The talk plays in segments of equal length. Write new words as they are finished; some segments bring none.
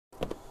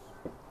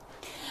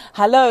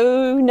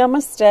Hello,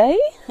 namaste.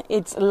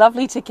 It's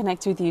lovely to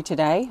connect with you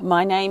today.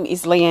 My name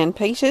is Leanne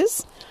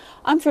Peters.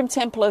 I'm from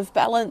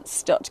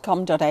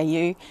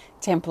templeofbalance.com.au,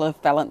 Temple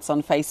of Balance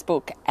on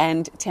Facebook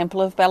and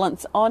Temple of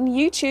Balance on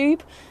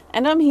YouTube.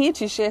 And I'm here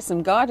to share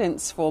some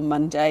guidance for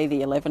Monday the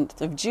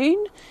 11th of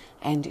June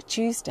and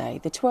Tuesday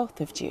the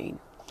 12th of June.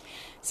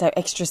 So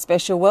extra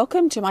special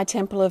welcome to my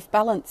Temple of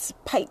Balance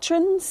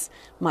patrons,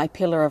 my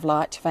Pillar of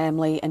Light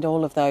family, and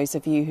all of those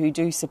of you who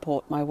do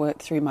support my work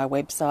through my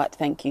website.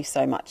 Thank you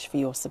so much for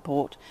your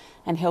support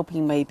and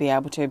helping me be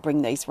able to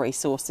bring these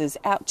resources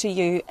out to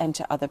you and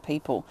to other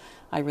people.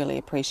 I really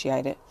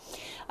appreciate it.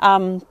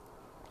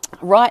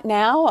 Right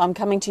now, I'm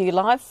coming to you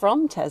live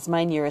from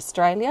Tasmania,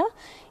 Australia.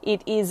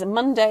 It is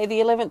Monday the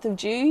 11th of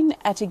June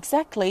at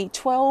exactly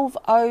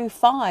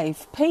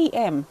 12:05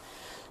 p.m.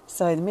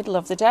 So the middle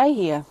of the day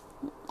here.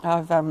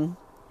 I've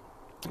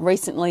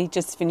recently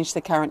just finished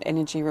the current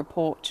energy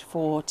report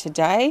for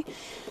today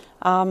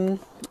and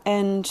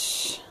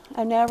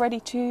I'm now ready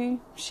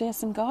to share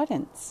some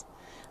guidance.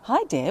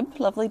 Hi Deb,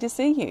 lovely to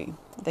see you.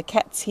 The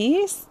cat's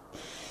here,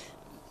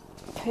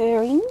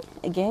 purring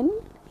again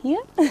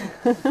here.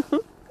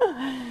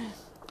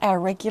 Our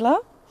regular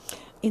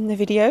in the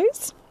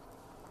videos.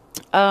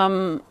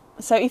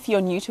 So if you're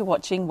new to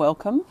watching,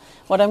 welcome.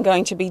 What I'm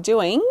going to be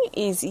doing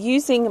is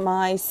using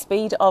my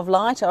Speed of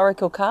Light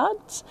Oracle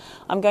cards.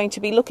 I'm going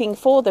to be looking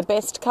for the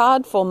best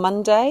card for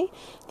Monday,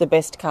 the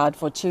best card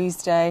for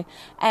Tuesday,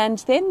 and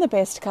then the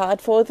best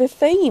card for the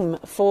theme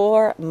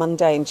for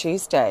Monday and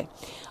Tuesday.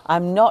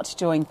 I'm not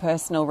doing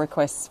personal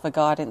requests for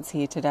guidance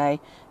here today.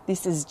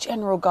 This is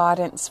general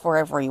guidance for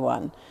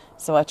everyone.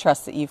 So I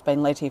trust that you've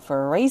been led here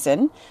for a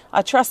reason.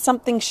 I trust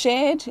something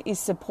shared is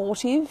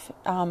supportive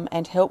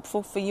and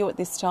helpful for you at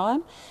this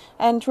time.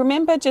 And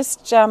remember,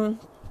 just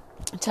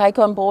take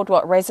on board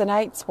what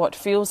resonates, what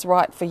feels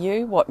right for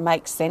you, what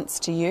makes sense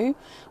to you,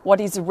 what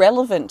is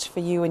relevant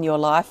for you in your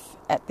life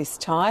at this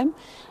time,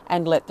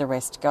 and let the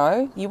rest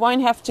go. You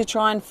won't have to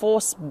try and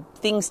force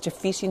things to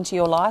fit into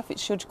your life. It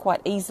should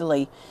quite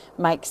easily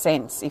make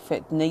sense if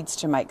it needs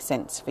to make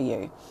sense for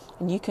you.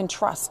 And you can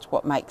trust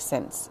what makes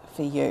sense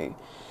for you.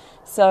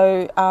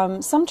 So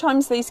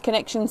sometimes these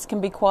connections can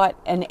be quite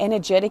an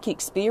energetic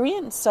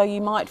experience. So you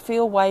might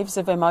feel waves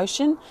of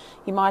emotion.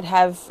 You might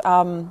have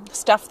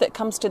stuff that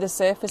comes to the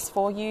surface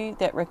for you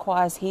that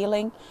requires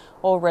healing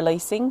or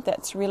releasing.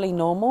 That's really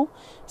normal.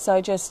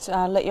 So just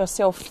let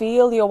yourself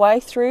feel your way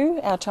through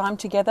our time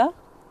together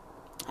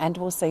and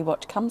we'll see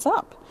what comes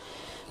up.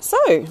 So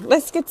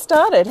let's get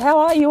started. How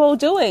are you all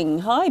doing?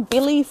 Hi,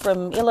 Billy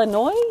from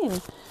Illinois.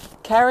 And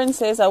Karen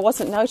says, I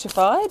wasn't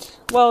notified.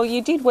 Well,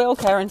 you did well,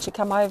 Karen, to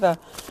come over.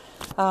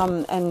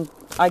 And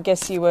I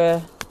guess you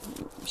were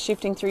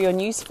shifting through your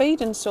news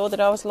feed and saw that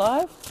I was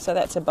live. So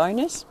that's a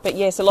bonus. But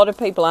yes, a lot of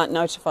people aren't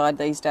notified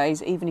these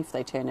days, even if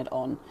they turn it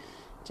on.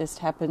 It just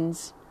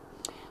happens.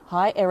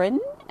 Hi, Erin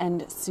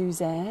and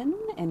Suzanne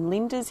and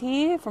Linda's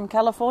here from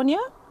California.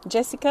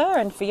 Jessica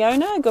and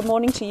Fiona, good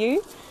morning to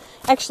you.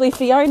 Actually,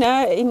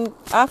 Fiona,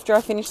 after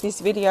I finish this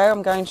video,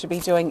 I'm going to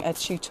be doing a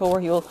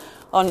tutorial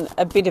on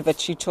a bit of a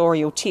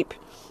tutorial tip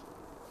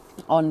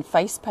on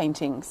face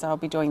painting. So I'll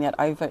be doing that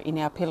over in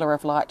our Pillar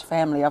of Light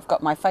family. I've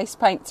got my face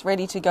paints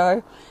ready to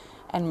go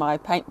and my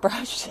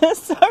paintbrush.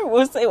 So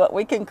we'll see what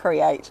we can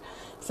create.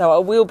 So I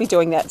will be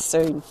doing that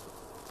soon.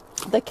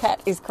 The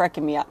cat is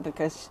cracking me up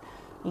because,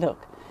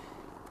 look,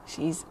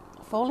 she's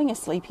falling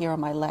asleep here on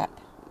my lap,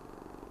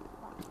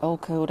 all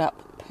curled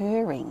up,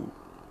 purring,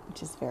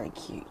 which is very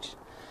cute.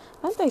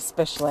 Aren't they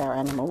special, our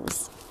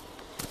animals?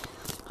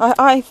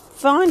 I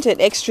find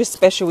it extra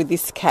special with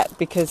this cat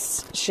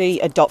because she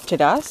adopted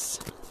us.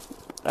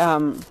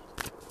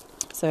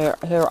 So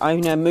her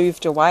owner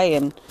moved away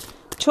and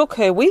took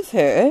her with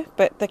her,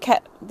 but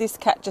this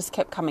cat just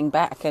kept coming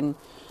back and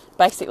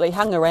basically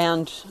hung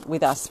around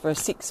with us for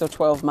 6 or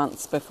 12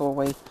 months before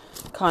we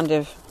kind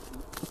of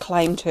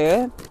claimed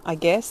her, I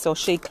guess, or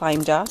she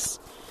claimed us.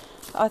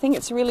 I think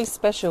it's really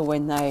special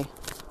when they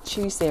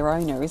choose their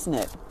owner, isn't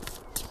it?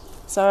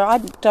 So I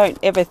don't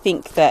ever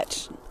think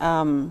that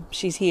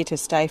she's here to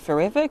stay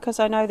forever because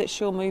I know that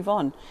she'll move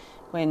on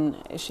when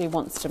she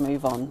wants to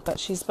move on. But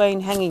she's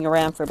been hanging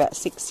around for about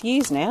 6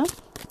 years now,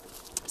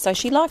 so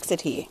she likes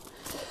it here.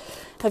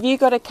 Have you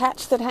got a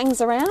cat that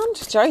hangs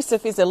around?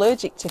 Joseph is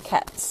allergic to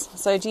cats.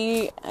 So do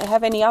you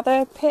have any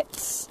other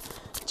pets,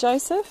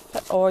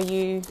 Joseph? Or are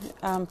you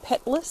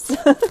petless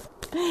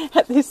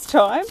at this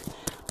time?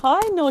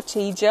 Hi,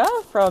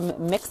 Nortija from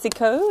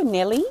Mexico,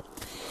 Nelly.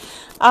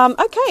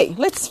 Okay,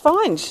 let's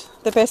find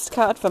the best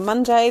card for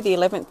Monday, the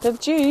 11th of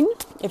June.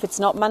 If it's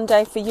not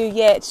Monday for you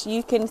yet,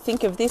 you can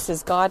think of this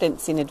as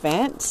guidance in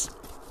advance.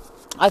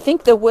 I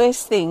think the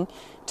worst thing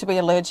to be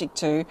allergic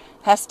to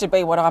has to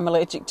be what I'm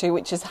allergic to,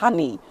 which is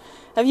honey.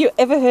 Have you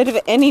ever heard of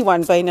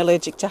anyone being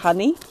allergic to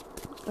honey?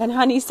 And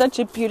honey's such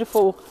a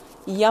beautiful,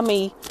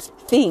 yummy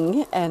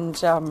thing, and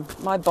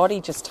my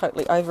body just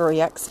totally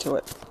overreacts to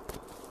it.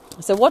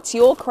 So what's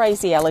your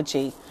crazy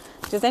allergy?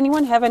 Does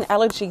anyone have an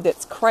allergy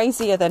that's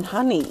crazier than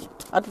honey?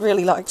 I'd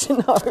really like to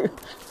know.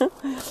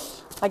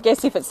 I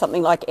guess if it's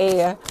something like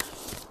air,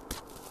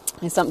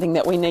 is something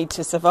that we need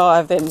to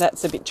survive, then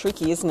that's a bit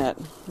tricky, isn't it?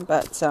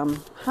 But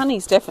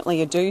honey's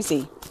definitely a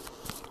doozy.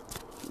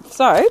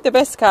 So the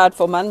best card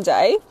for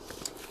Monday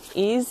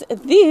is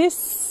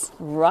this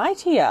right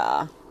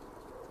here.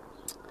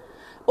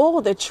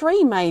 Oh, the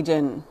Tree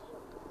Maiden,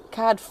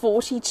 card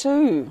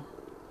 42.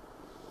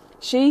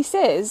 She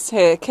says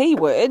her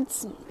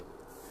keywords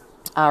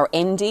are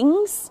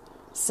endings,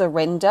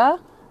 surrender,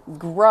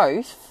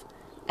 growth,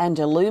 and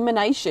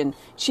illumination.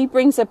 She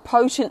brings a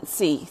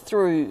potency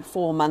through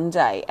for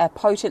Monday, a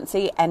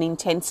potency and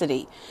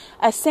intensity,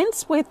 a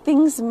sense where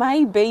things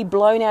may be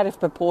blown out of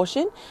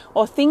proportion,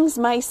 or things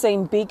may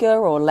seem bigger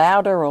or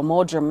louder or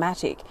more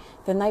dramatic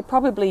than they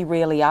probably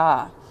really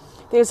are.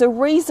 There's a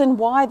reason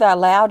why they're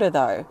louder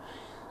though.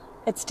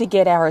 It's to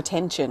get our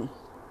attention.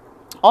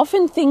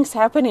 Often things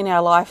happen in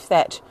our life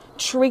that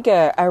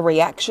trigger a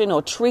reaction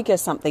or trigger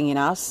something in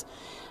us,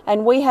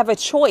 and we have a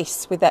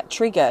choice with that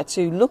trigger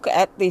to look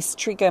at this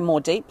trigger more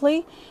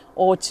deeply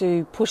or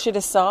to push it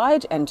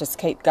aside and just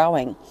keep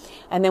going.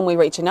 And then we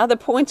reach another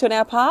point on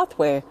our path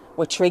where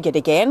we're triggered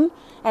again,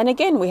 and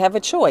again we have a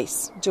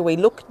choice. Do we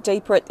look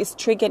deeper at this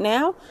trigger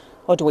now,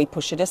 or do we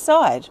push it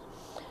aside?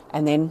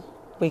 And then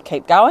we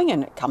keep going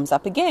and it comes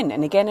up again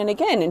and again and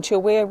again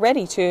until we're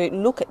ready to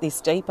look at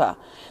this deeper.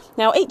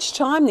 Now each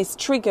time this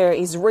trigger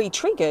is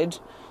re-triggered,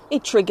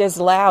 it triggers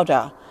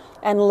louder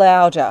and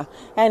louder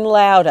and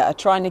louder,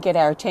 trying to get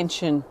our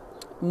attention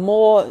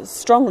more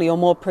strongly or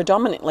more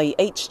predominantly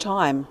each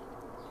time.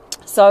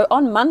 So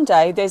on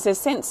Monday, there's a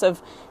sense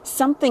of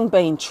something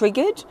being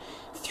triggered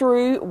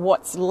through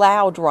what's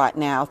loud right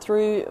now,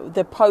 through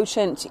the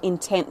potent,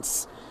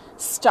 intense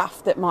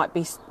stuff that might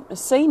be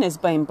seen as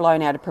being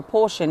blown out of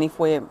proportion if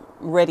we're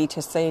ready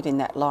to see it in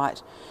that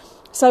light.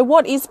 So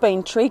what is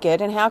being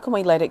triggered, and how can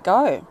we let it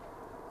go?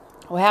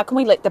 Or how can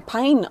we let the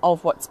pain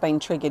of what's been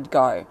triggered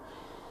go,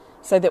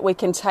 so that we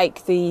can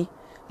take the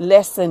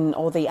lesson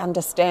or the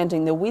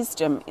understanding, the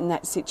wisdom in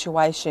that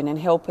situation and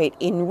help it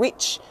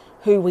enrich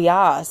who we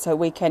are, so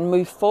we can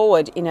move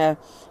forward in a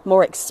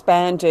more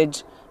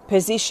expanded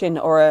position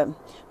or a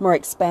more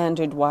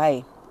expanded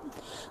way.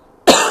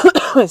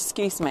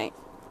 Excuse me.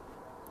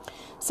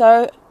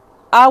 So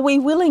are we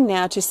willing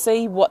now to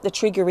see what the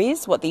trigger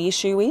is, what the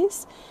issue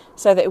is,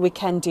 so that we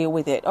can deal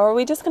with it? Or are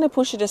we just going to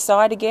push it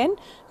aside again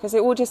because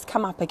it will just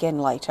come up again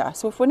later?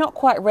 So if we're not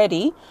quite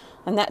ready,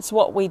 and that's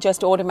what we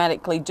just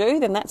automatically do,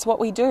 then that's what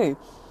we do.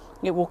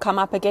 It will come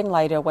up again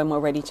later when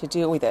we're ready to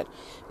deal with it.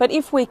 But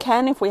if we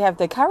can, if we have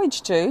the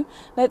courage to,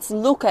 let's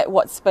look at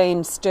what's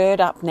been stirred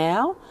up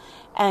now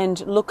and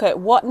look at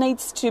what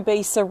needs to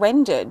be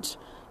surrendered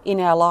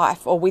in our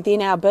life or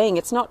within our being.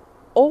 It's not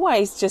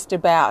always just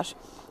about,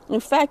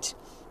 in fact,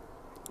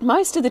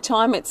 most of the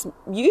time it's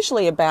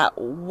usually about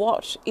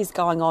what is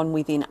going on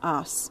within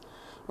us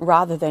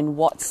rather than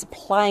what's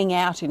playing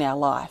out in our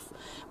life.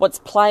 What's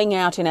playing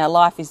out in our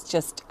life is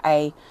just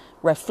a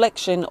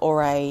reflection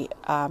or a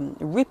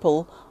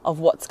ripple of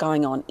what's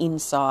going on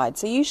inside.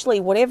 So usually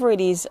whatever it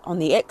is on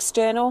the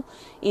external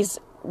is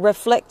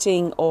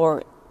reflecting,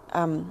 or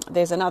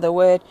there's another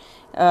word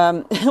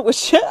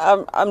which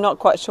I'm not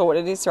quite sure what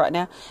it is right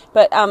now,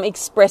 but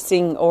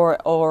expressing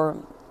or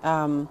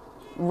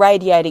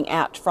radiating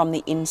out from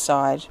the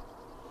inside.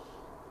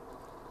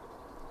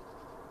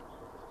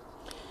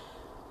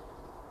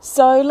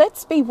 So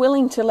let's be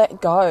willing to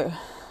let go.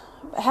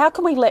 How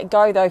can we let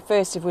go though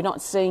first if we're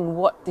not seeing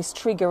what this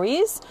trigger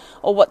is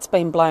or what's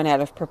been blown out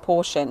of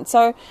proportion?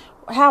 So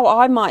how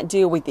I might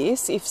deal with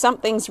this, if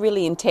something's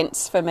really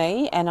intense for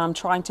me and I'm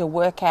trying to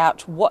work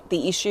out what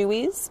the issue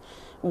is,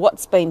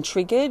 what's been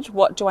triggered,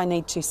 what do I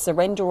need to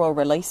surrender or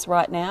release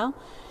right now,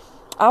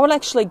 I will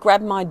actually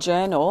grab my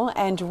journal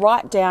and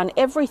write down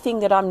everything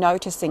that I'm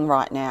noticing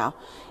right now,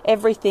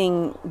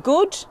 everything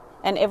good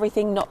and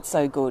everything not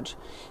so good.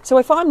 So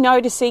if I'm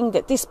noticing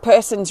that this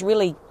person's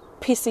really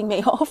pissing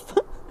me off,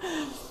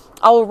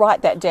 I will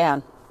write that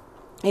down.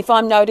 If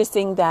I'm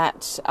noticing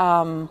that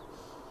I'm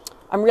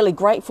really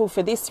grateful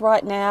for this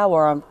right now,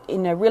 or I'm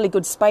in a really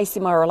good space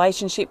in my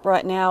relationship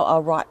right now,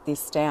 I'll write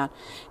this down.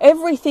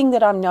 Everything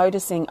that I'm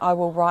noticing, I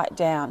will write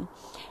down.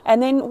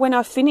 And then when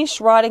I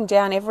finish writing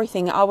down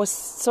everything, I will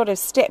sort of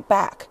step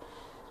back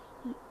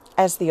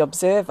as the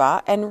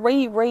observer and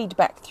reread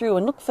back through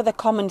and look for the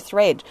common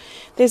thread.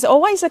 There's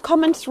always a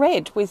common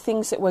thread with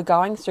things that we're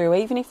going through,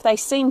 even if they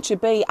seem to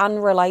be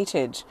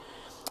unrelated.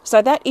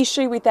 So that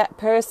issue with that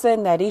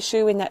person, that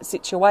issue in that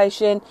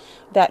situation,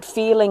 that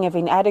feeling of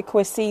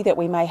inadequacy that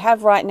we may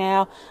have right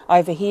now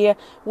over here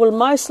will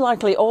most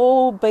likely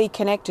all be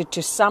connected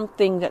to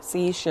something that's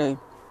the issue,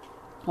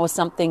 or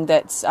something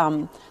that's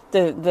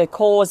the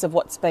cause of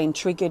what's been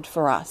triggered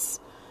for us.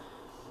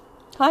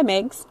 Hi,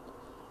 Megs.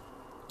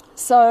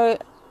 So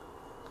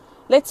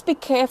let's be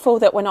careful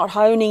that we're not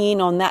honing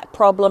in on that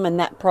problem and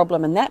that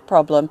problem and that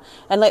problem,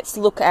 and let's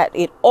look at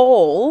it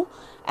all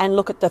and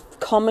look at the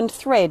common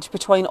thread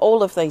between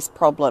all of these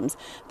problems.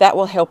 That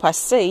will help us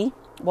see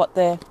what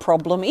the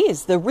problem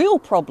is, the real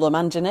problem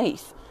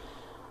underneath.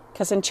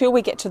 Because until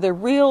we get to the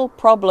real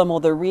problem or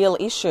the real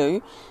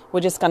issue,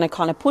 we're just going to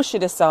kind of push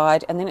it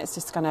aside, and then it's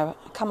just going to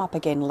come up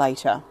again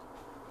later.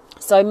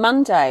 So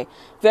Monday,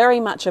 very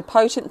much a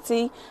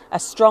potency, a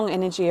strong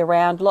energy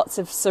around, lots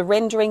of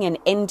surrendering and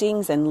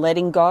endings and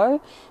letting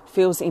go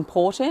feels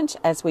important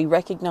as we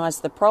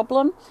recognise the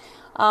problem.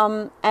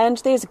 And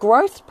there's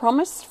growth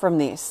promised from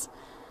this.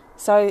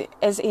 So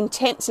as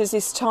intense as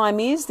this time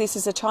is, this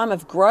is a time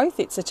of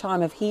growth, it's a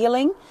time of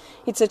healing,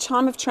 it's a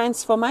time of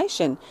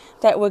transformation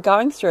that we're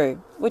going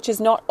through, which is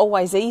not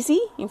always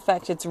easy. In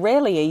fact, it's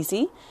rarely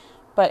easy,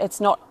 but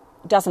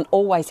doesn't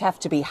always have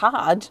to be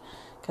hard,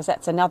 because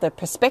that's another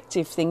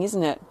perspective thing,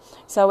 isn't it?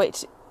 So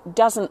it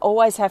doesn't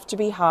always have to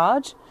be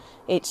hard.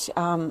 It's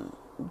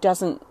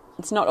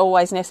not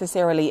always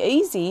necessarily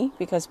easy,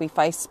 because we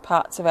face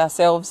parts of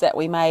ourselves that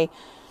we may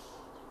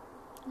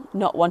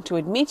not want to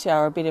admit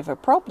are a bit of a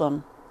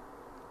problem,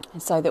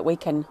 so that we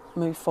can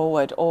move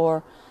forward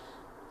or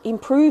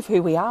improve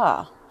who we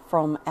are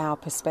from our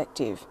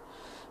perspective.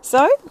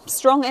 So,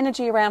 strong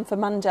energy around for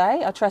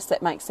Monday. I trust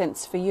that makes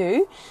sense for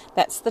you.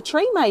 That's the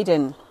Tree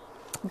Maiden.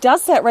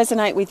 Does that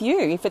resonate with you?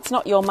 If it's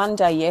not your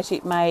Monday yet,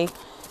 it may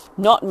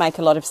not make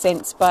a lot of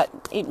sense,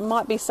 but it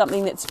might be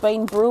something that's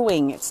been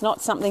brewing. It's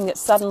not something that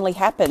suddenly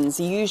happens,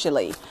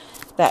 usually,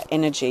 that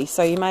energy.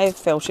 So you may have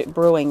felt it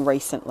brewing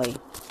recently.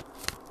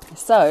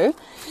 So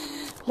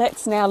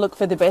let's now look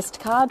for the best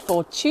card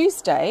for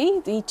Tuesday,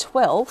 the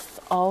 12th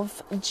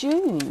of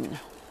June.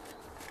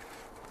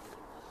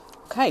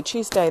 Okay,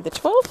 Tuesday the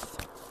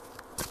 12th.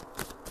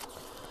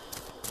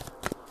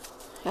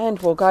 And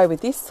we'll go with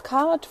this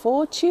card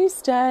for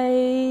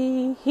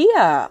Tuesday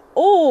here.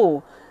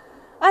 Oh,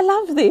 I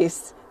love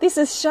this. This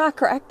is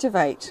Chakra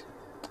Activate.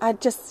 I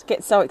just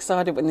get so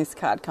excited when this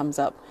card comes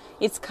up.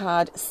 It's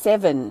card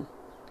 7.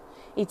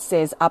 It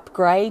says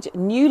upgrade,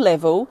 new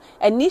level,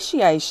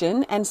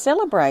 initiation and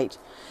celebrate.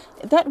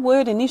 That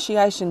word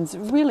initiation's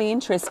really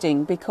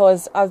interesting,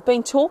 because I've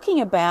been talking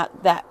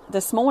about that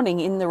this morning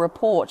in the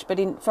report,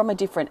 but from a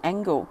different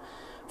angle.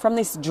 From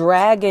this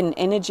dragon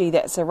energy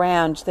that's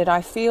around, that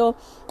I feel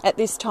at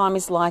this time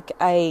is like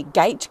a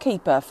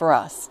gatekeeper for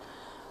us,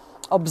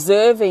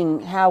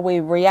 observing how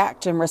we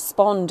react and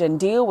respond and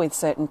deal with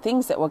certain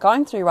things that we're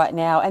going through right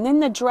now. And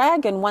then the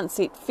dragon, once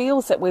it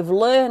feels that we've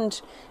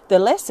learned the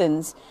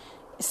lessons,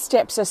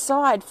 steps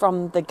aside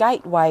from the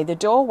gateway, the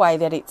doorway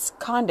that it's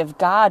kind of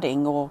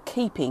guarding or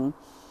keeping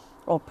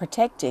or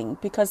protecting,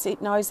 because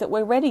it knows that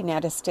we're ready now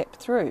to step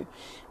through.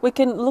 We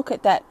can look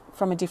at that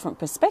from a different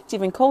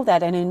perspective and call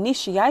that an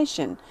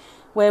initiation,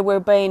 where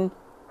we're being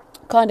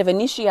kind of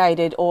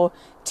initiated or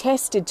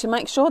tested to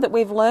make sure that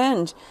we've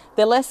learned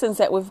the lessons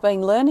that we've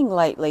been learning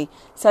lately,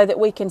 so that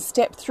we can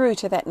step through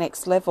to that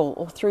next level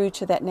or through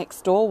to that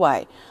next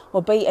doorway,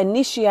 or be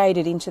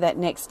initiated into that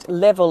next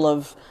level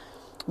of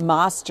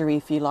mastery,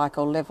 if you like,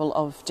 or level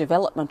of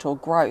development or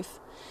growth.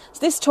 So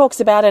this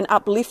talks about an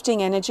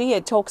uplifting energy.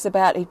 It talks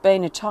about it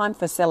being a time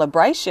for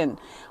celebration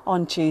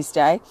on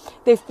Tuesday.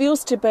 There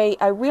feels to be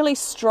a really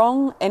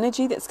strong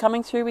energy that's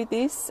coming through with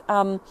this.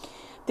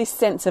 This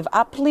sense of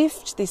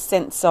uplift, this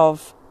sense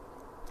of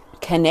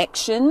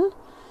connection.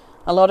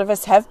 A lot of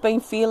us have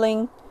been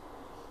feeling,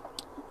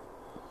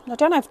 I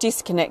don't know if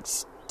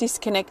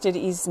disconnected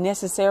is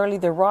necessarily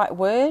the right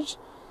word,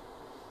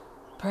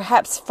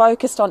 perhaps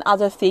focused on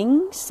other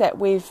things that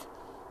we've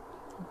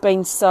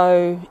been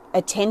so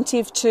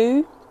attentive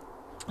to,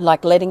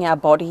 like letting our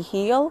body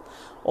heal,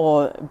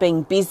 or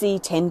being busy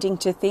tending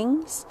to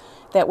things,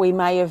 that we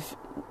may have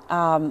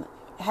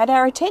had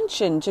our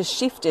attention just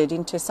shifted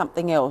into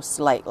something else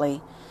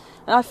lately.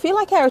 And I feel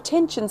like our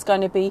attention's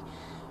going to be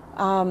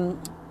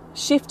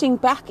shifting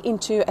back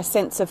into a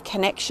sense of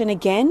connection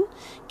again,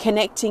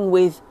 connecting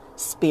with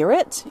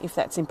spirit, if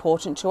that's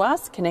important to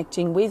us,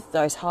 connecting with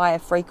those higher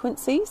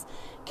frequencies,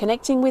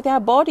 connecting with our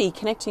body,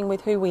 connecting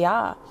with who we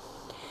are,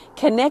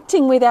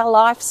 connecting with our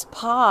life's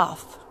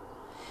path.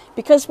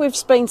 Because we've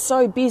been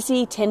so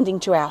busy tending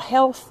to our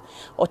health,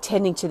 or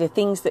tending to the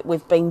things that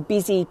we've been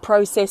busy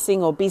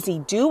processing or busy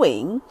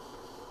doing,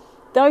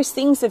 those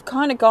things have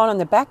kind of gone on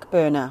the back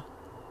burner.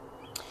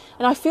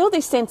 And I feel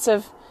this sense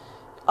of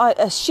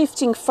a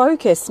shifting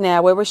focus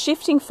now, where we're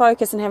shifting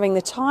focus and having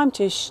the time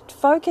to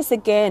focus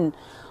again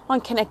on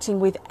connecting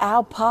with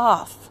our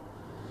path,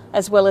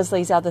 as well as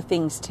these other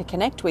things to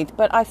connect with.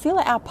 But I feel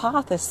our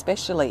path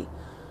especially,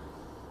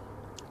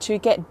 to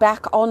get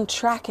back on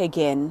track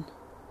again,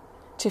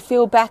 to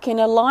feel back in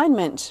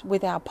alignment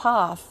with our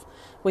path,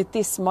 with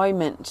this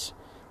moment,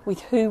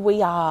 with who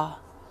we are.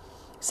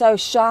 So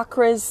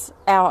chakras,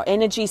 our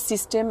energy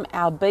system,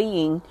 our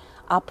being,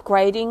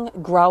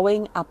 upgrading,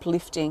 growing,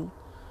 uplifting.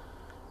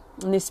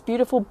 And this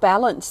beautiful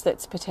balance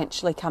that's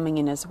potentially coming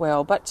in as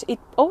well. But it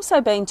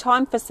also being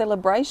time for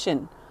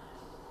celebration.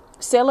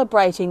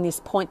 Celebrating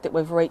this point that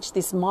we've reached,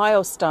 this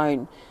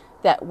milestone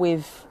that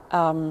we've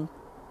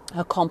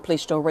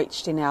accomplished or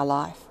reached in our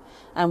life,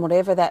 and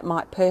whatever that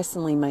might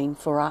personally mean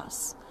for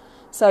us.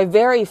 So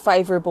very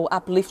favourable,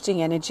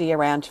 uplifting energy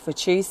around for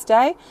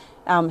Tuesday.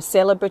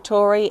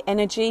 Celebratory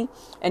energy,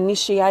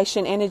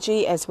 initiation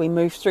energy as we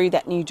move through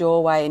that new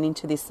doorway and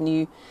into this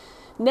new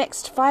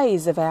next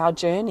phase of our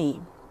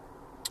journey.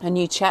 A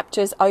new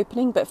chapter's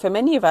opening, but for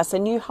many of us, a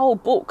new whole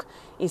book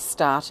is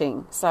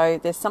starting. So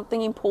there's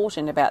something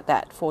important about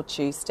that for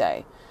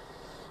Tuesday.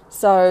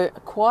 So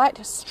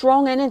quite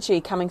strong energy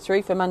coming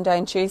through for Monday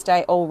and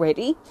Tuesday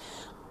already.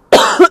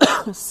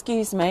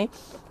 Excuse me.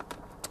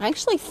 I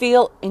actually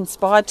feel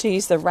inspired to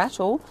use the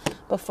rattle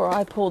before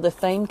I pull the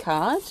theme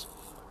card.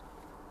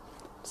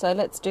 So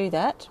let's do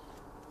that.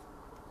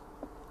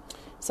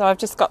 So I've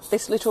just got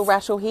this little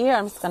rattle here.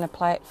 I'm just going to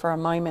play it for a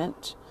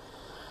moment.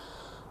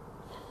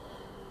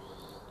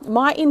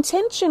 My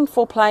intention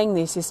for playing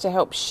this is to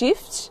help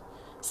shift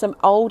some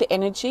old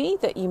energy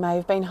that you may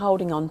have been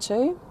holding on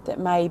to, that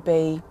may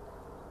be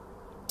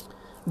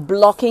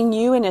blocking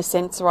you in a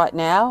sense right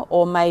now,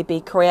 or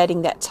maybe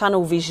creating that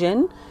tunnel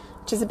vision,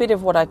 which is a bit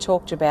of what I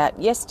talked about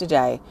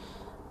yesterday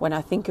when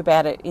I think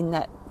about it in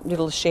that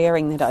little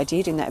sharing that I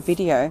did in that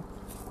video.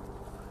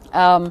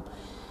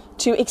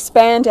 To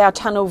expand our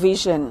tunnel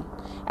vision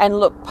and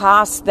look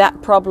past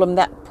that problem,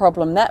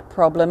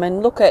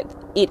 and look at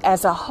it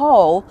as a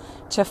whole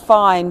to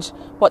find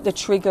what the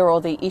trigger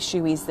or the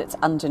issue is that's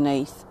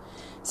underneath.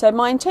 So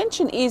my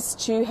intention is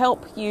to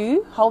help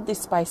you hold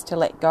this space to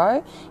let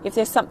go. If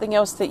there's something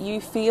else that you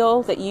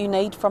feel that you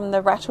need from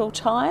the rattle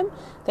time,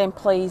 then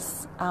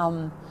please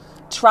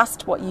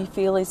trust what you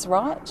feel is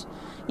right.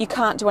 You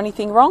can't do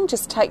anything wrong.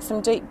 Just take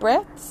some deep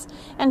breaths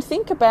and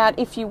think about,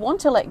 if you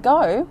want to let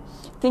go,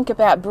 think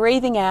about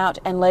breathing out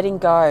and letting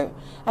go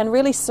and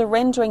really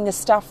surrendering the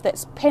stuff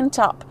that's pent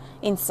up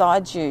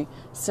inside you,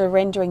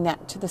 surrendering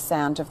that to the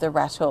sound of the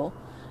rattle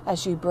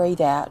as you breathe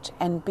out,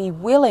 and be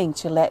willing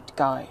to let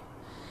go.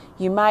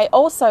 You may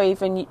also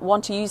even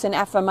want to use an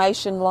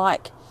affirmation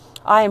like,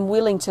 I am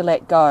willing to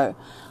let go.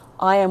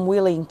 I am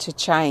willing to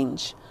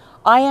change.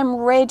 I am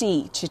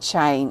ready to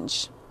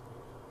change.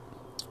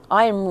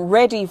 I am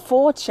ready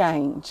for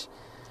change.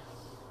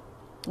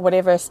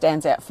 Whatever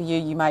stands out for you,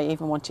 you may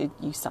even want to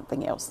use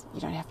something else.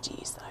 You don't have to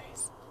use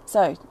those.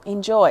 So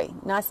enjoy.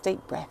 Nice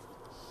deep breath.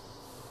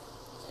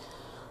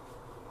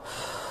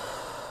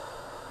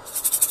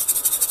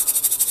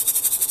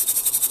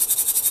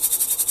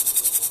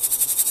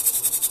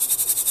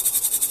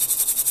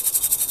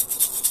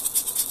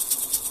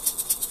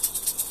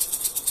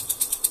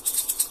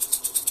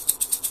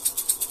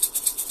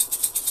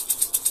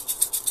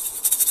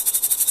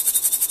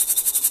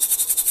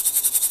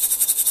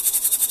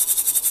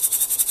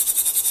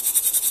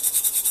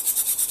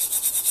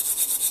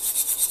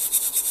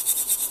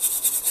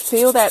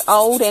 Feel that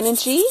old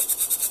energy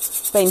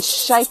being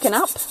shaken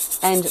up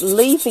and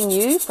leaving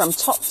you from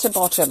top to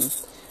bottom,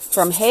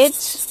 from head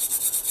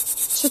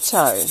to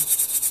toe,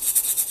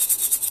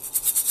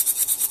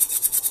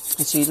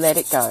 as you let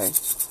it go.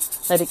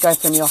 Let it go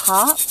from your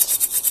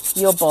heart,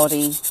 your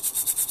body,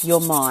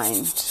 your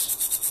mind.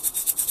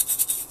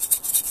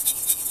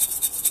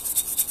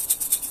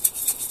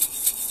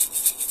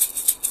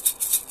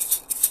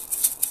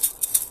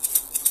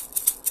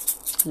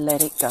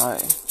 Let it go.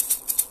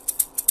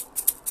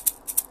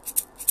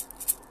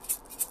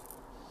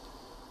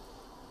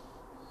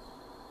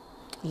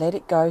 Let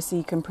it go so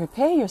you can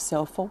prepare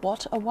yourself for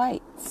what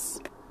awaits.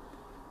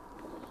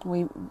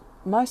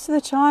 Most of the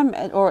time,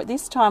 or at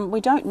this time, we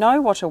don't know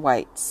what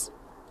awaits.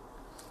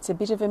 It's a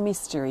bit of a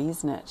mystery,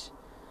 isn't it?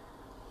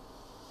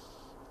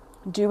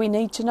 Do we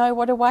need to know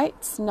what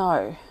awaits?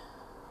 No.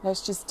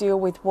 Let's just deal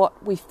with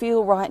what we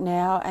feel right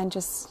now and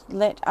just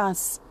let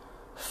us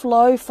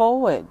flow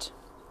forward,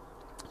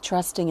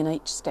 trusting in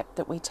each step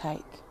that we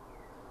take.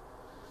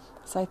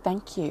 So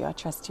thank you. I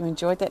trust you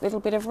enjoyed that little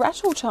bit of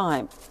rattle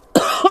time.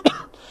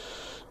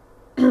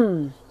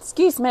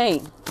 Excuse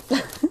me.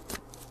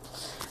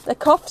 The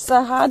coughs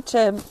are hard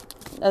to...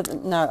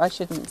 no, I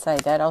shouldn't say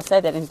that. I'll say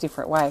that in a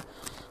different way.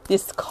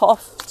 This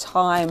cough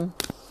time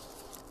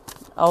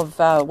of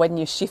when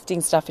you're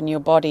shifting stuff in your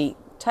body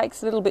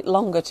takes a little bit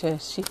longer to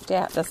shift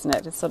out, doesn't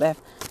it? It sort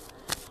of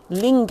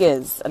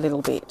lingers a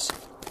little bit.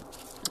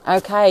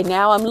 Okay,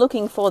 now I'm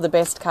looking for the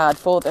best card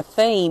for the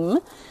theme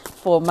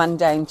for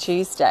Monday and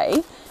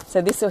Tuesday.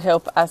 So this will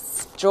help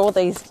us draw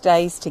these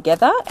days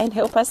together and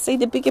help us see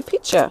the bigger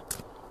picture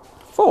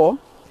for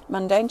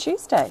Monday and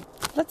Tuesday.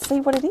 Let's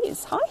see what it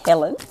is. Hi,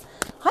 Helen.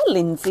 Hi,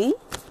 Lindsay.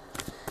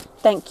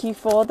 Thank you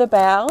for the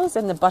bows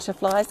and the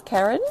butterflies,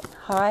 Karen.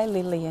 Hi,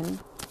 Lillian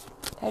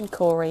and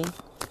Corey.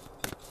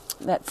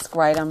 That's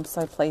great. I'm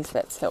so pleased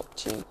that's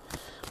helped you.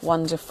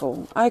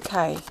 Wonderful.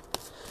 Okay.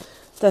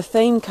 The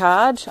theme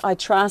card, I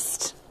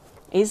trust,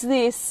 is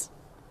this.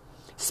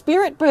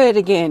 Spirit bird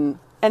again.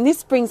 And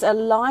this brings a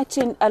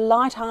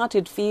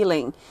light-hearted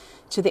feeling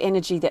to the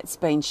energy that's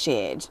been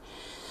shared.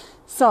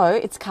 So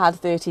it's card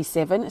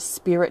 37,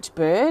 Spirit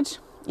Bird.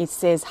 It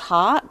says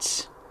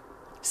heart,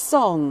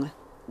 song,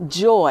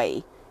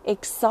 joy,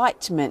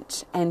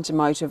 excitement and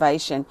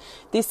motivation.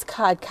 This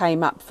card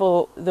came up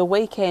for the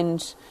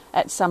weekend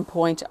at some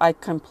point. I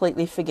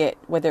completely forget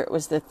whether it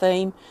was the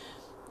theme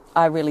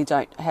I really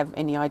don't have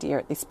any idea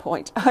at this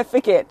point. I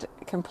forget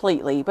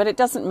completely, but it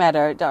doesn't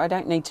matter. I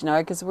don't need to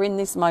know because we're in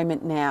this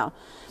moment now.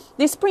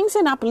 This brings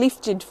an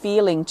uplifted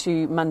feeling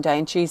to Monday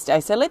and Tuesday.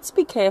 So let's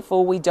be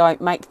careful we don't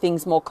make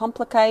things more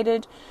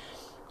complicated,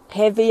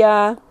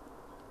 heavier,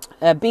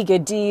 a bigger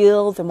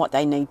deal than what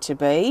they need to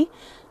be.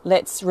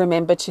 Let's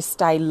remember to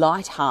stay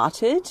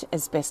light-hearted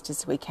as best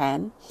as we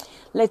can.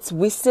 Let's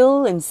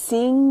whistle and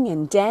sing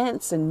and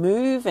dance and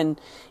move, and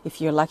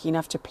if you're lucky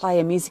enough to play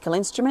a musical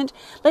instrument,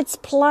 let's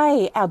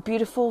play our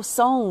beautiful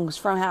songs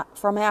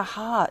from our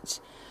heart.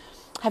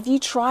 Have you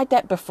tried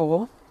that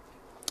before?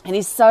 It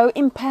is so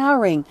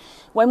empowering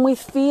when we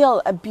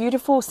feel a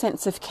beautiful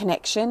sense of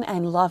connection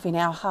and love in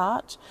our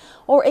heart,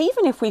 or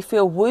even if we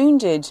feel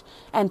wounded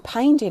and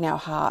pained in our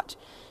heart,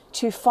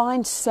 to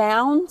find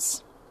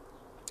sounds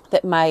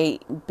that may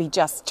be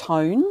just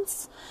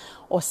tones,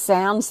 or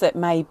sounds that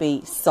may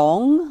be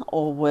song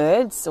or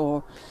words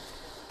or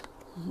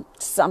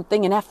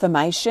something, an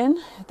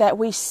affirmation that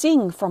we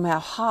sing from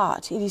our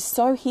heart. It is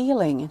so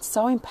healing and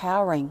so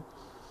empowering.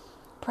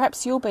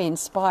 Perhaps you'll be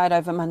inspired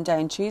over Monday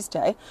and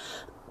Tuesday,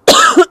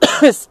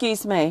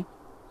 excuse me,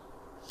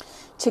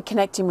 to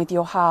connect in with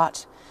your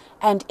heart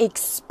and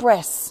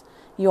express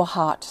your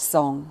heart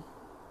song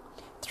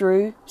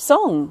through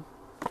song.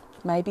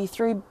 Maybe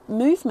through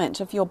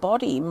movement of your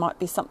body. Might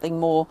be something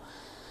more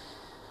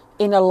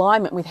in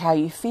alignment with how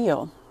you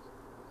feel.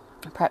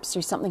 Perhaps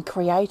through something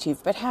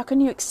creative. But how can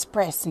you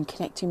express and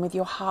connect in with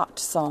your heart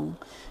song?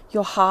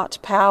 Your heart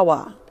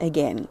power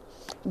again.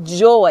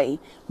 Joy,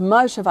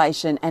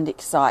 motivation and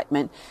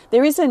excitement.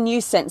 There is a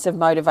new sense of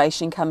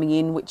motivation coming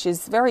in, which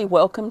is very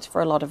welcomed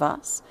for a lot of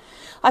us.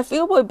 I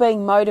feel we're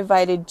being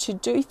motivated to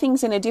do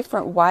things in a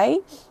different way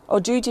or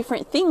do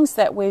different things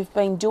that we've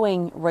been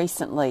doing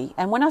recently.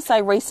 And when I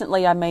say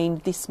recently, I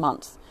mean this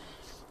month.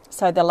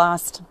 So the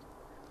last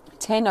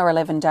 10 or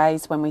 11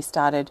 days when we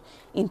started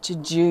into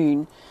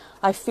June,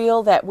 I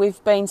feel that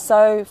we've been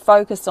so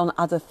focused on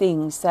other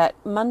things that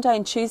Monday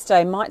and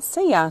Tuesday might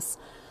see us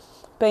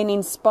being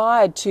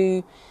inspired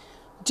to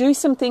do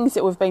some things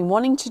that we've been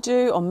wanting to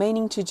do or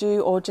meaning to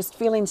do or just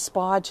feel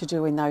inspired to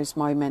do in those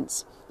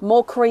moments.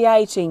 More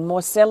creating,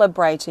 more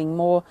celebrating,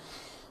 more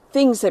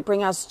things that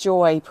bring us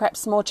joy,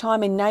 perhaps more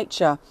time in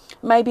nature,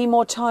 maybe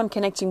more time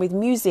connecting with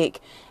music,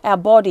 our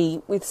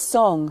body, with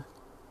song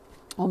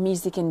or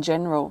music in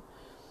general.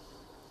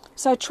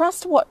 So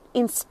trust what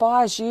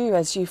inspires you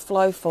as you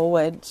flow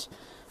forward.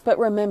 But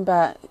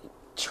remember,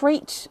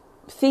 treat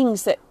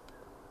things that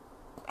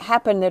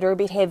happen that are a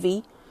bit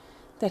heavy,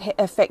 that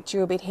affect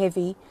you a bit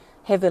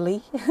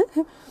heavily,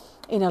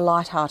 in a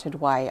light-hearted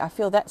way. I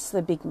feel that's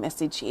the big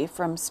message here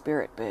from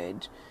Spirit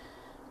Bird.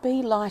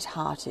 Be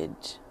light-hearted.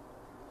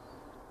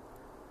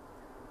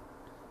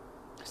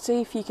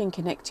 See if you can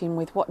connect in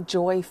with what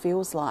joy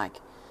feels like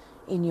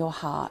in your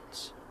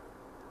heart.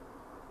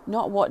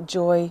 Not what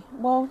joy,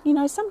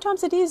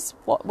 sometimes it is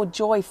what would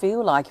joy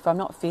feel like if I'm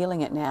not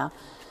feeling it now.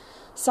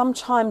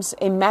 Sometimes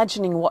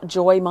imagining what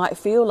joy might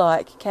feel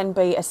like can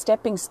be a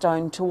stepping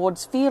stone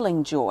towards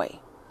feeling joy.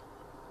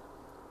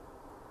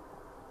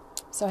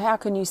 So how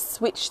can you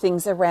switch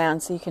things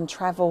around so you can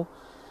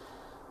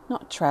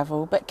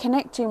but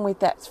connect in with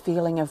that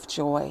feeling of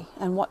joy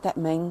and what that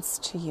means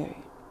to you.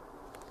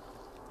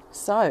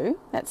 So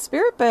that's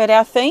Spirit Bird,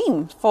 our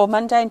theme for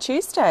Monday and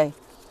Tuesday.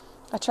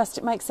 I trust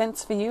it makes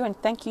sense for you, and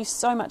thank you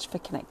so much for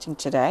connecting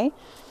today.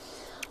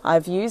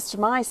 I've used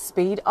my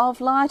Speed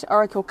of Light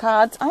Oracle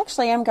cards. I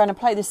actually am going to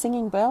play the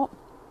singing bell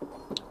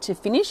to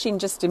finish in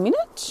just a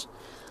minute.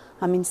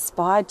 I'm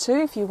inspired to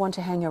if you want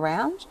to hang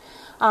around.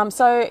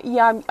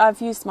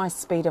 I've used my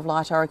Speed of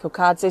Light Oracle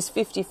cards. There's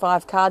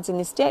 55 cards in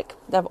this deck.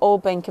 They've all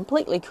been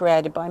completely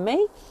created by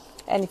me.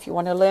 And if you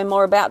want to learn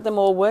more about them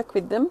or work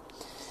with them,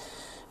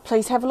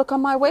 please have a look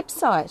on my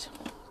website.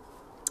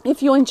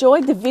 If you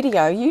enjoyed the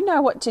video, you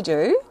know what to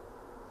do.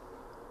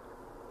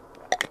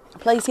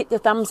 Please hit the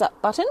thumbs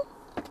up button.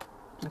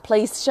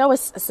 Please show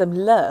us some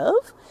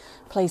love.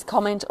 Please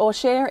comment or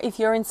share if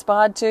you're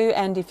inspired to,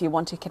 and if you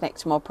want to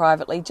connect more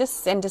privately,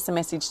 just send us a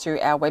message through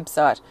our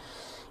website.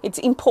 It's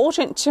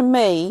important to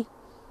me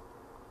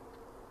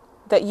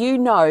that you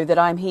know that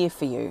I'm here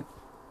for you.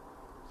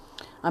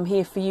 I'm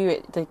here for you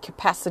at the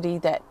capacity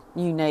that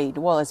you need,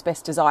 well, as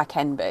best as I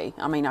can be.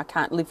 I mean, I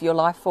can't live your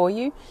life for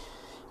you,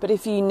 but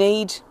if you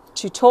need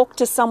to talk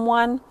to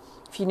someone,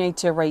 if you need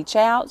to reach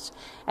out,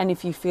 and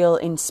if you feel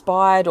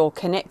inspired or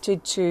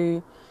connected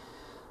to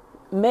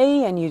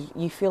me and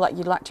you feel like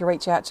you'd like to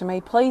reach out to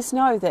me, please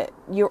know that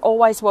you're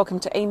always welcome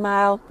to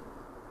email,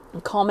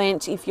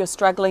 comment. If you're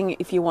struggling,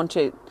 if you want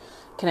to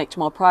connect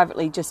more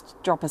privately, just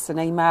drop us an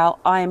email.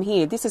 I am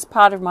here. This is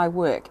part of my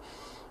work,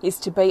 is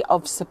to be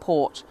of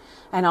support.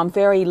 And I'm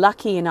very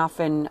lucky enough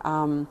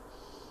and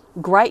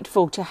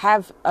grateful to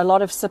have a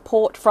lot of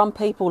support from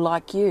people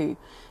like you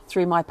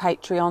through my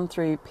Patreon,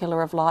 through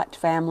Pillar of Light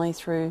family,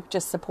 through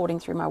just supporting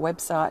through my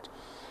website.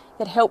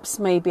 That helps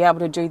me be able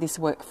to do this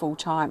work full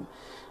time.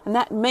 And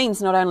that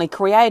means not only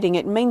creating,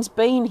 it means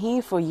being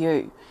here for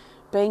you,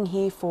 being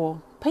here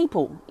for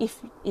people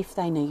if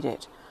they need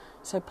it.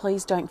 So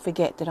please don't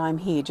forget that I'm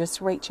here.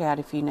 Just reach out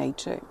if you need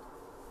to.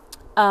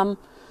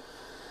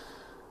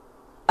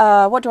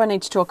 What do I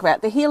need to talk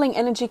about? The Healing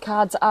Energy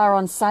cards are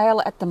on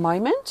sale at the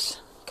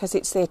moment because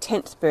it's their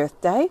 10th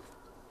birthday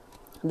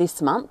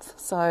this month.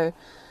 So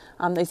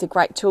these are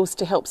great tools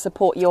to help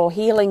support your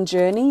healing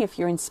journey if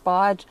you're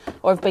inspired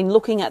or have been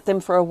looking at them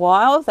for a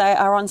while. They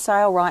are on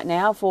sale right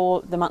now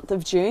for the month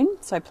of June,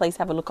 so please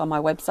have a look on my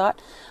website.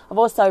 I've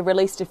also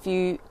released a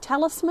few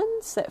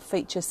talismans that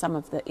feature some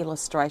of the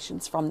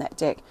illustrations from that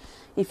deck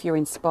if you're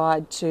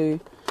inspired to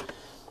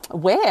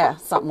wear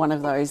one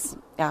of those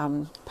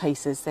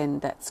pieces, then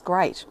that's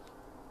great.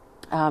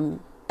 And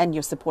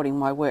you're supporting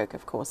my work,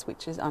 of course,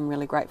 which is I'm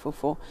really grateful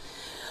for.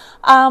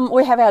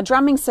 We have our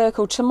drumming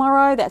circle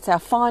tomorrow. That's our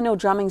final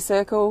drumming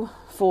circle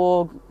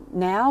for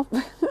now,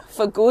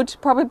 for good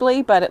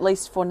probably, but at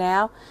least for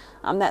now.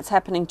 That's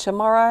happening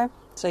tomorrow,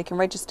 so you can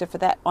register for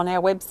that on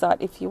our website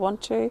if you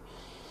want to.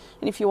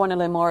 And if you want to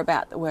learn more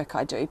about the work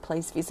I do,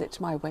 please visit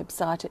my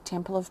website at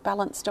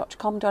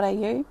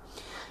templeofbalance.com.au.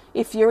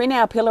 If you're in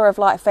our Pillar of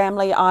Light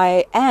family,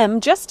 I am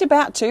just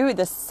about to,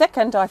 the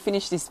second I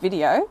finish this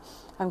video,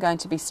 I'm going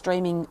to be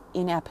streaming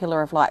in our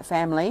Pillar of Light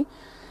family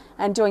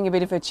and doing a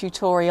bit of a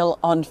tutorial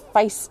on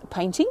face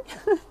painting.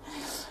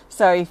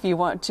 So if you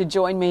want to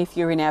join me, if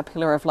you're in our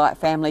Pillar of Light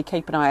family,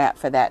 keep an eye out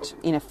for that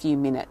in a few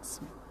minutes.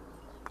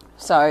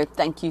 So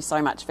thank you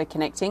so much for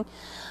connecting.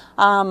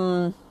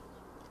 Have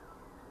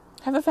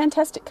a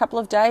fantastic couple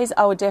of days.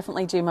 I will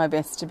definitely do my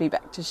best to be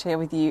back to share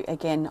with you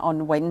again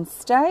on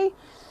Wednesday,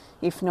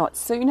 if not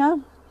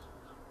sooner.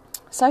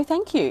 So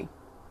thank you.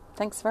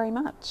 Thanks very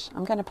much.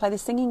 I'm going to play the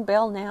singing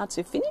bell now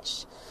to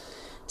finish,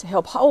 to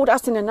help hold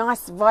us in a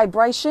nice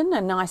vibration,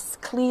 a nice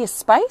clear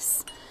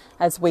space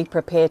as we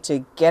prepare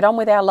to get on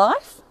with our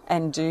life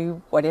and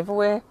do whatever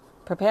we're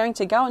preparing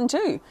to go and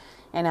do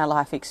in our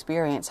life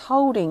experience,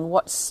 holding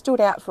what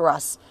stood out for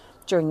us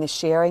during the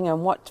sharing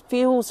and what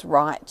feels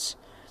right,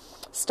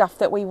 stuff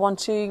that we want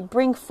to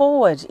bring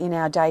forward in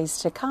our days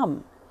to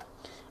come,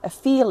 a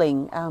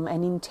feeling,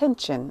 an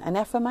intention, an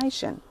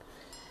affirmation.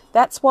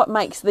 That's what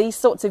makes these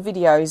sorts of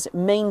videos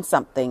mean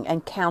something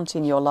and count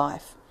in your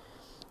life.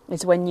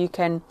 Is when you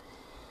can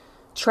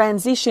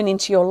transition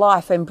into your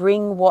life and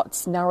bring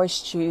what's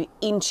nourished you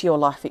into your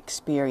life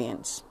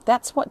experience.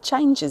 That's what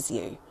changes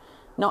you,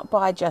 not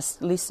by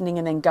just listening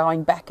and then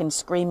going back and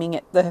screaming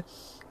at the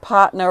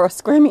partner or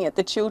screaming at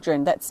the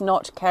children. That's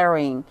not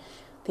carrying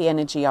the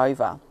energy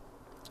over.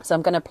 So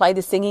I'm going to play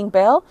the singing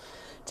bell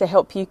to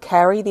help you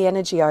carry the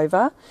energy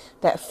over,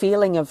 that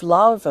feeling of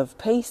love, of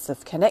peace,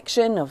 of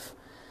connection, of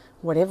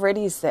whatever it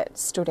is that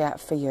stood out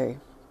for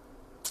you.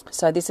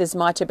 So this is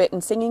my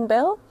Tibetan singing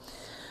bell.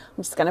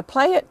 I'm just going to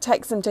play it,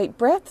 take some deep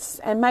breaths,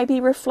 and maybe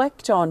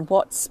reflect on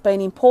what's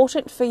been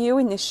important for you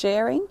in this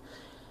sharing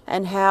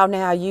and how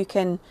now you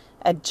can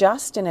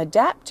adjust and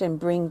adapt and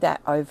bring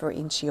that over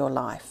into your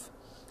life.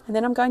 And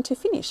then I'm going to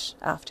finish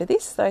after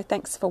this, so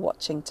thanks for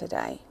watching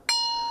today.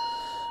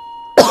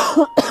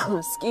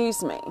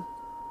 Excuse me.